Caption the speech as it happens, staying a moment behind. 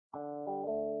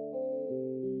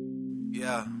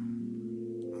Yeah.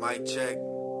 Mic check.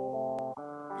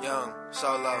 Young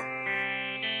Solo.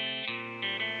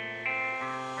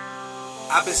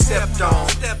 I've been stepped on,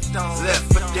 left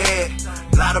for dead.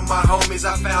 A lot of my homies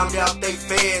I found out they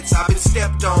feds. I've been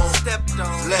stepped on,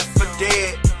 left for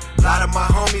dead. A lot of my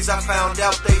homies I found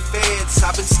out they feds.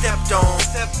 I've been stepped on,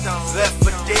 left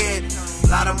for dead. A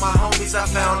lot of my homies I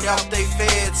found out they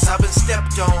feds. I've been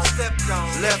stepped on,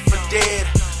 left for dead.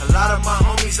 A lot of my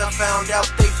homies I found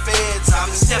out they feds.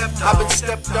 I've been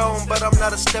stepped on, but I'm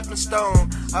not a stepping stone.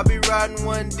 I be riding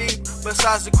one deep,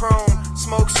 besides the chrome.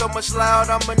 Smoke so much loud,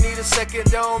 I'ma need a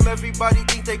second dome. Everybody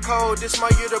think they cold, this my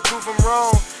year to prove them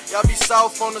wrong. Y'all be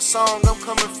soft on the song, I'm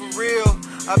coming for real.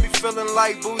 I be feeling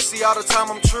like Boosie all the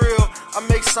time, I'm trill. I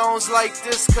make songs like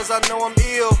this cause I know I'm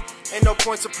ill. Ain't no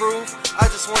point to prove, I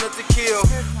just wanted to kill.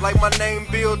 Like my name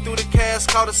Bill, through the cash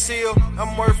called a seal.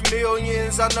 I'm worth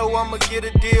millions, I know I'ma get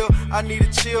a deal. I need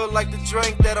a chill like the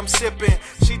drink that I'm sipping.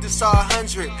 She just saw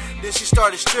 100, then she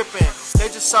started stripping. They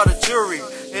just saw the jury,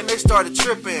 and they started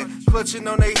tripping. Clutching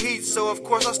on their heat, so of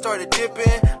course I started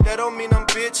dipping. That don't mean I'm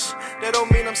bitch, that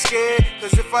don't mean I'm scared.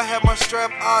 Cause if I had my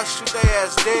strap, I'll shoot they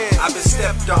ass dead. I've been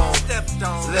stepped on,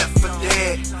 left for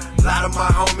dead. A lot of my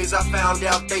homies I found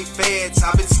out they feds.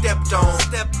 I've been stepped on,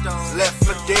 left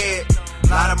for dead. A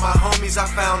lot of my homies I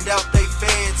found out they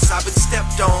feds. I've been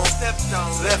stepped on,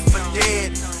 left for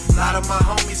dead. A lot of my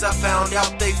homies I found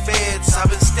out they feds. I've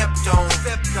been stepped on,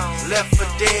 left for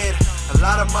dead. A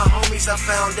lot of my homies I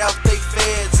found out they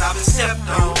feds. I've been stepped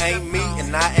on. You ain't me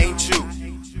and I ain't you.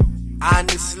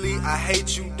 Honestly, I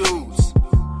hate you dudes.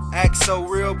 Act so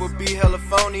real but be hella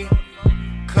phony.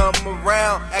 Come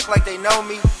around, act like they know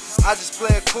me. I just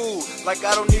play it cool, like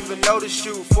I don't even notice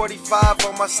you. 45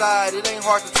 on my side, it ain't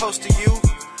hard to toast to you.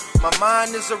 My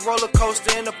mind is a roller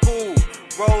coaster in the pool.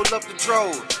 Roll up the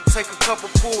drove, take a couple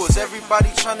pulls. Everybody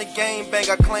tryna gang bang,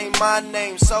 I claim my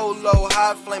name. Solo,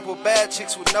 high flame, with bad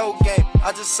chicks with no game.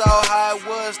 I just saw how it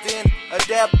was, then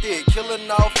adapted. Killing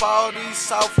off all these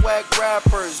soft whack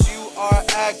rappers. You are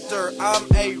actor, I'm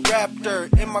a raptor.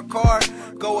 In my car,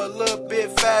 go a little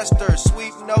bit faster.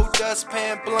 Sweep, no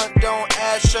dustpan, blunt, don't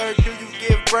ask her. Do you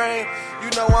give brain? You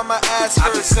know I'm a asker.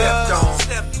 I've been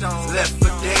stepped on, left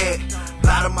for dead. A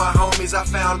lot of my homies I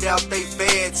found out they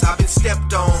feds. I've been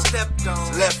stepped on,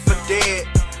 left for dead.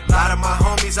 A lot of my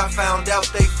homies I found out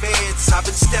they feds. I've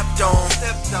been stepped on,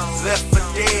 left for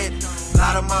dead. A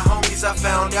lot of my homies I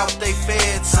found out they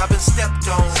feds. I've been stepped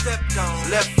on,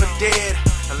 left for dead.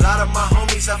 A lot of my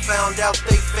homies I found out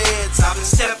they feds. I've been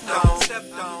stepped on.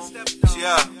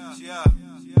 Yeah,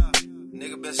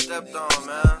 nigga been stepped on,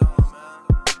 man.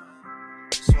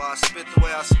 That's why I spit the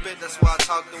way I spit, that's why I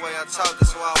talk the way I talk,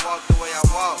 that's why I walk the way I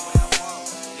walk.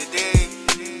 You dig?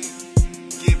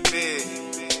 Get big.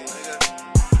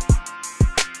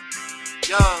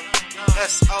 Young,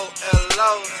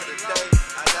 S-O-L-O, to the day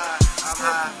I die, I'm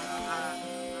high,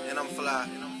 and I'm fly.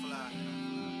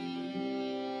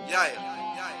 Yeah.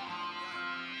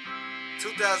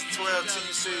 2012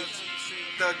 TC,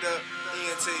 Thugged Up,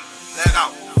 ENT, let go.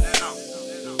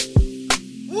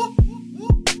 Whoop.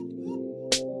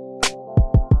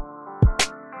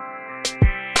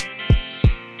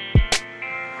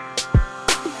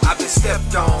 I've been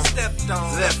stepped on,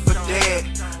 left for dead.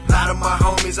 A lot of my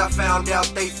homies I found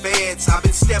out they feds. I've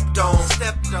been stepped on,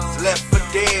 left for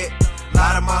dead. A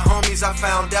lot of my homies I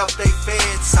found out they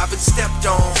feds. I've been stepped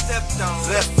on,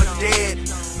 left for dead.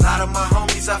 A lot of my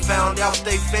homies I found out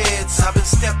they feds. I've been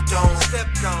stepped on,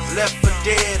 left for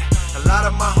dead. A lot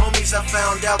of my homies I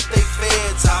found out they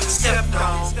feds. I've been stepped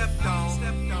on.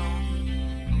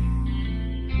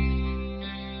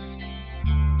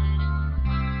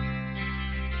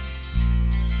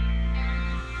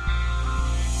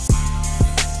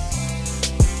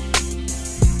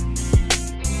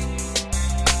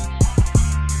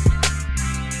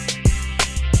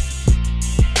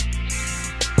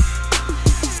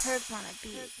 Herbs on a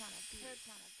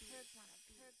beat.